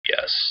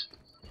Yes.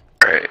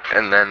 Right,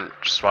 and then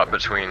swap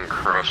between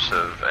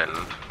corrosive and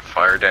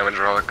fire damage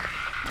relic.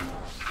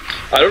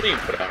 I don't even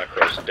put on a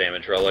corrosive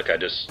damage relic. I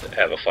just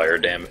have a fire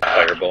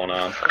bone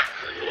on.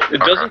 It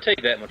doesn't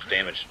take that much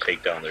damage to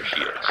take down their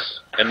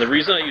shields. And the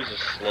reason I use a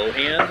slow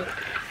hand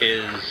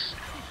is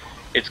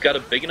it's got a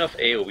big enough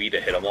AoE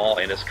to hit them all,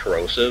 and it's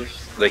corrosive.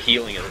 The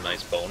healing is a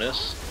nice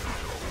bonus.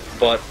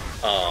 But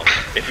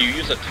if you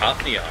use a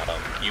top knee on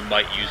them, you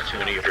might use too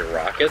many of your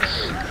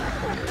rockets.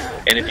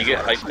 And if you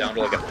get hyped down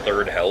to like a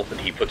third health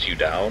and he puts you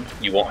down,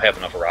 you won't have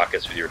enough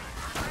rockets with your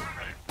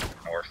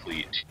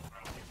fleet.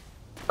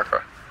 Okay.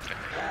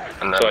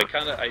 And then, So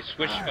I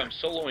switch, if I'm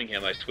soloing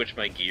him, I switch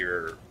my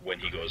gear when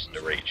he goes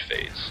into rage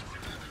phase.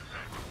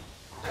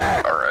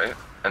 alright.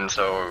 And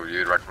so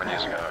you'd recommend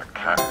using a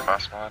cat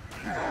class mod?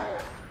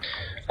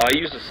 I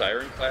use a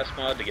Siren class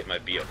mod to get my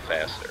B up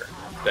faster.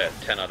 That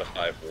 10 out of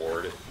 5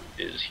 ward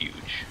is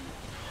huge.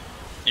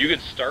 You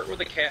could start with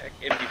a cat,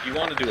 if you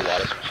want to do a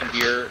lot of switching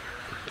gear,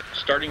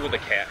 starting with a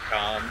cat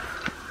com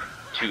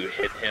to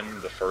hit him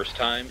the first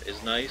time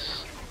is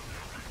nice.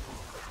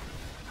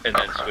 And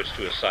then switch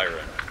to a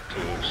Siren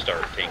to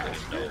start tanking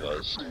his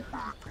Novas.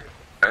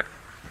 Okay.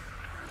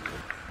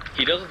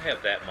 He doesn't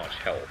have that much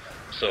health,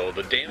 so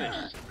the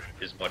damage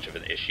is much of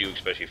an issue,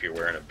 especially if you're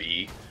wearing a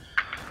B.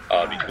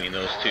 Between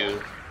those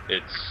two,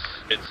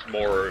 it's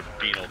more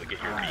being able to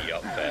get your B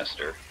up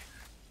faster.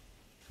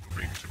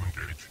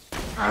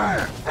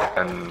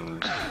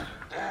 And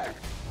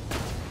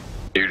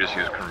you just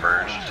use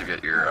Converge to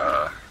get your,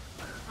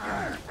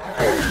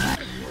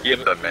 Yeah,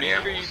 but the make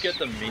minions? sure you get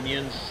the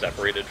minions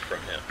separated from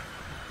him.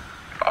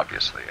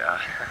 Obviously,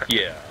 yeah.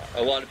 Yeah,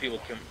 a lot of people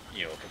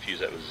confuse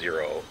that with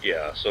Zero.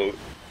 Yeah, so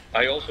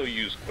I also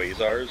use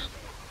Quasars.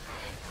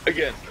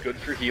 Again, good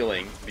for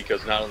healing,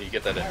 because not only you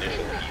get that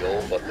initial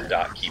heal, but the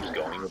dot keeps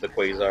going with the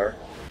Quasar.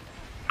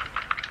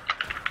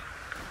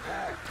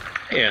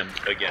 And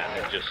again,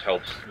 it just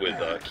helps with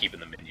keeping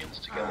the minions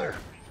together.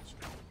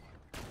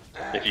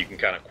 If you can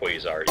kind of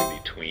Quasar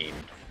in between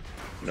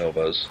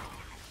Novas.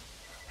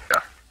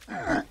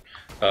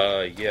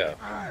 Yeah. Yeah.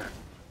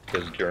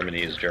 Because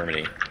Germany is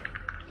Germany.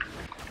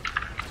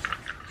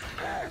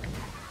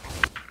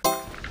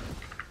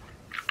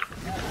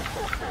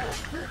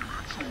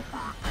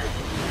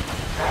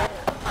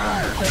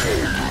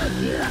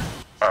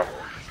 Oh,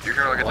 you're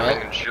gonna get the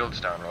minion shields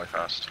down really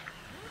fast.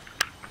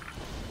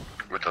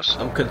 With those.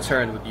 I'm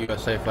concerned with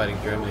USA fighting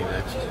Germany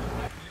next.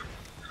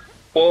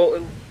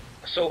 Well,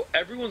 so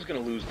everyone's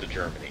going to lose to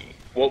Germany.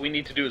 What we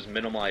need to do is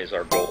minimize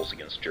our goals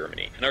against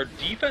Germany. And our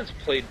defense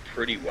played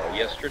pretty well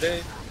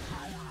yesterday.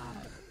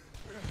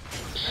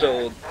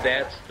 So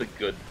that's the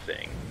good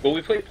thing. Well,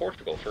 we played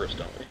Portugal first,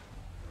 don't we?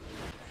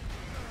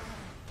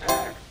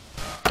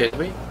 Did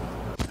we?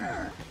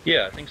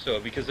 Yeah, I think so,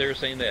 because they were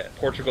saying that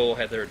Portugal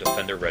had their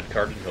defender red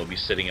card and he'll be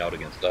sitting out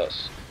against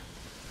us.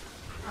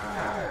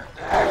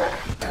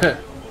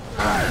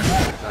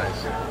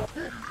 Nice.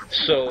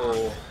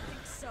 So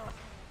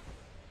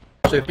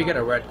if you get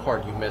a red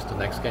card, you miss the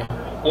next game?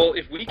 well,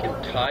 if we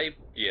can tie...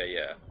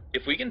 Yeah.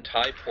 If we can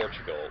tie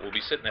Portugal, we'll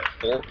be sitting at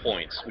 4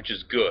 points, which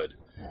is good.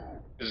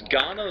 Because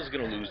Ghana is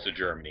going to lose to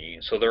Germany,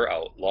 so they're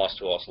out. Lost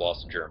to us,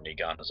 lost to Germany,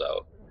 Ghana's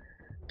out.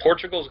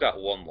 Portugal's got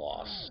 1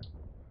 loss.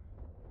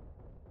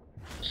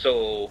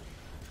 So,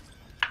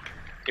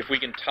 if we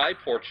can tie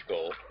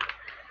Portugal,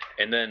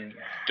 and then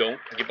don't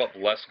give up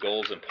less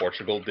goals than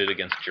Portugal did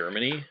against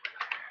Germany,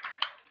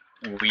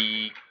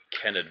 we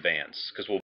can advance, because we'll